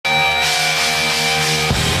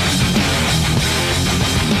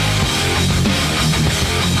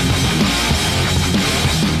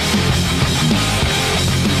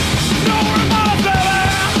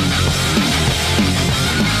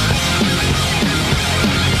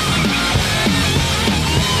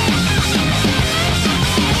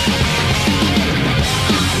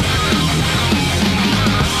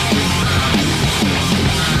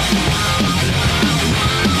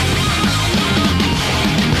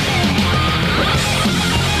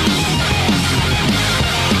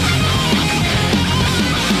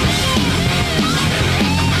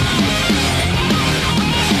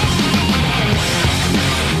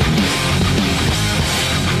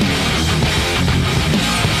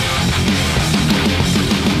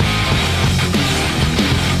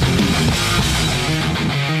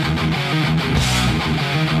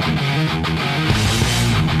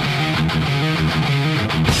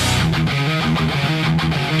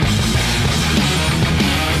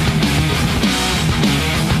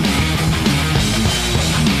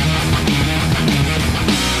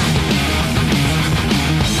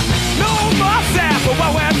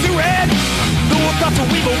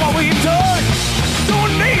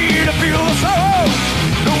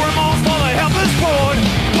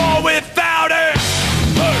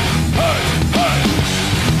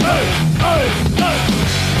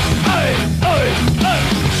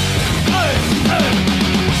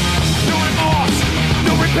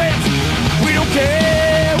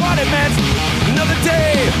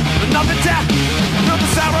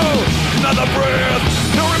another breath.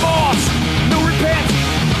 No remorse, no repent.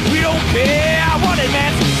 We don't care what it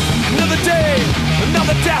meant. Another day,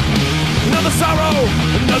 another death, another sorrow,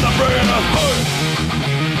 another breath. Hey.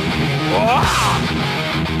 Ah.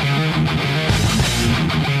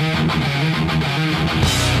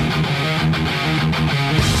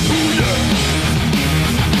 Ooh, yeah.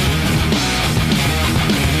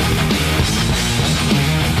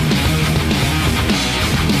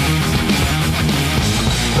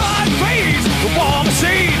 The war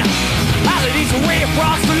machine as it eats away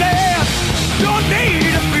across the land. Don't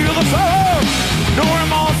need to feel the soul. No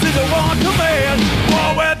remorse is a one command.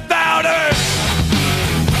 War without it.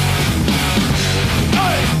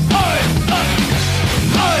 Hey, hey, hey,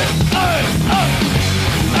 hey, hey, hey,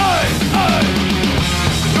 hey, hey.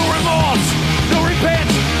 No remorse, no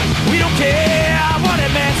repent. We don't care what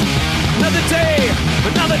it meant. Another day,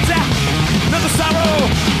 another death, another sorrow,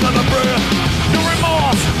 another breath. No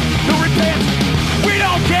remorse, no repent. We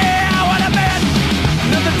don't care what it meant.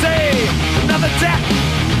 Another day, another death,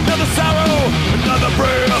 another sorrow, another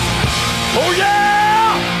breath. Oh yeah!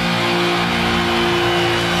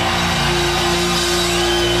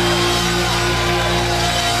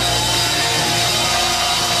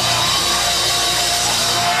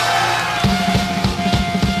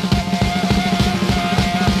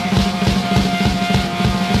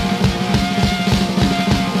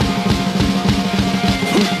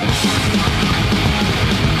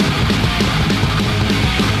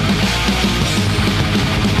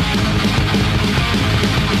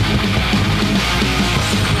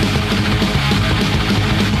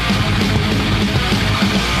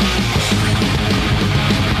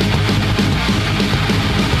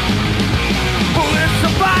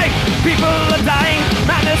 People are dying,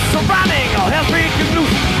 madness surrounding, all hell's breaking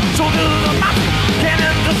loose. Soldiers are marching,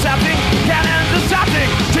 cannons are shouting,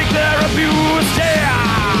 take their abuse, yeah.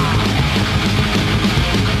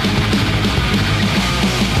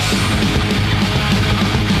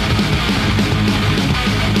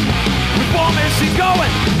 Reform is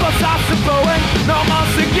going, bus stops are blowing, no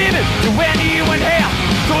mercy given to anyone here.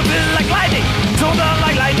 Soldiers like lightning,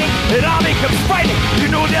 an army comes fighting. You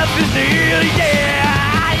know death is near, yeah.